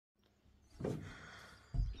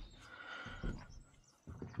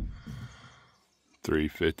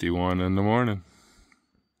3:51 in the morning.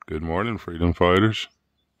 Good morning, freedom fighters.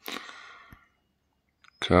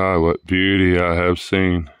 God, what beauty I have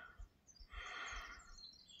seen.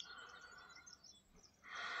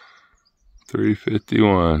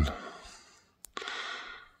 3:51.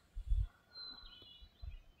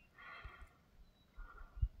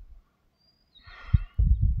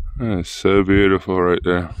 That is so beautiful right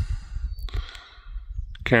there.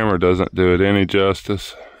 Camera doesn't do it any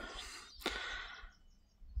justice.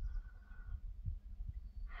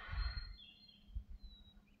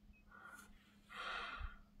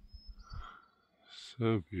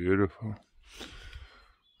 So beautiful.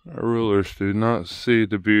 Our rulers do not see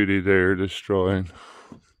the beauty they are destroying.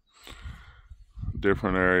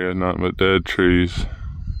 Different area, nothing but dead trees.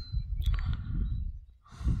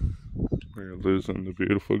 We're losing the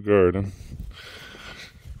beautiful garden.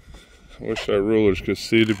 I wish our rulers could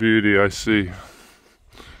see the beauty I see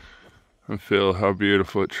and feel how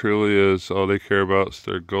beautiful it truly is. All they care about is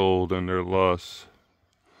their gold and their lust.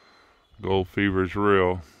 Gold fever is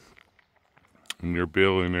real, and your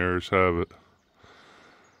billionaires have it.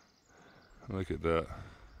 Look at that.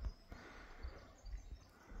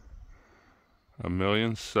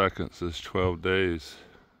 1,000,000 seconds is 12 days.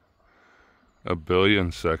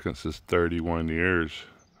 1,000,000,000 seconds is 31 years.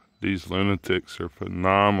 These lunatics are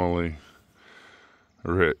phenomenally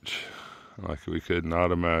rich, like we could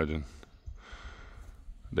not imagine.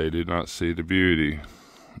 They do not see the beauty.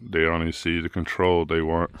 They only see the control they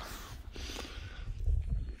want.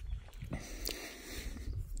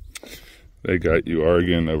 They got you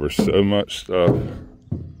arguing over so much stuff.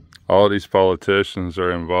 All these politicians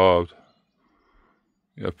are involved.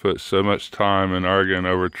 You have put so much time in arguing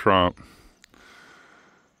over Trump.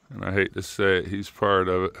 And I hate to say it, he's part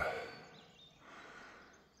of it.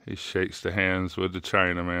 He shakes the hands with the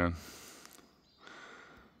Chinaman.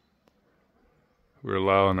 We're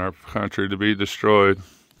allowing our country to be destroyed.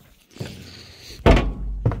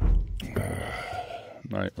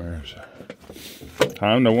 Nightmares.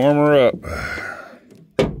 Time to warm her up.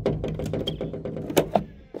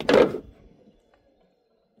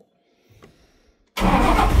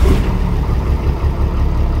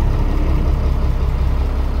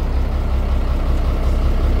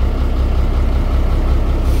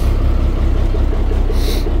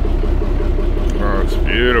 Oh, it's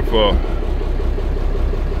beautiful.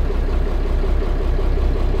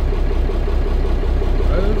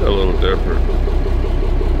 That is a little different.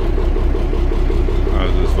 I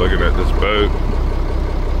was just looking at this boat.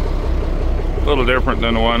 A little different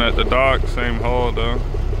than the one at the dock, same hull though.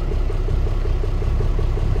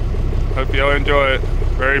 Hope y'all enjoy it.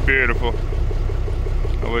 Very beautiful.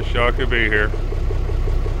 I wish y'all could be here.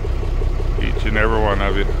 Each and every one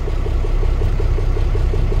of you.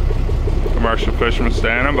 Commercial fishermen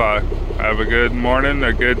standing by. Have a good morning,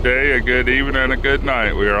 a good day, a good evening, and a good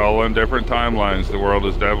night. We are all in different timelines. The world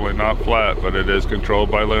is definitely not flat, but it is controlled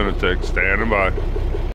by lunatics. Standing by.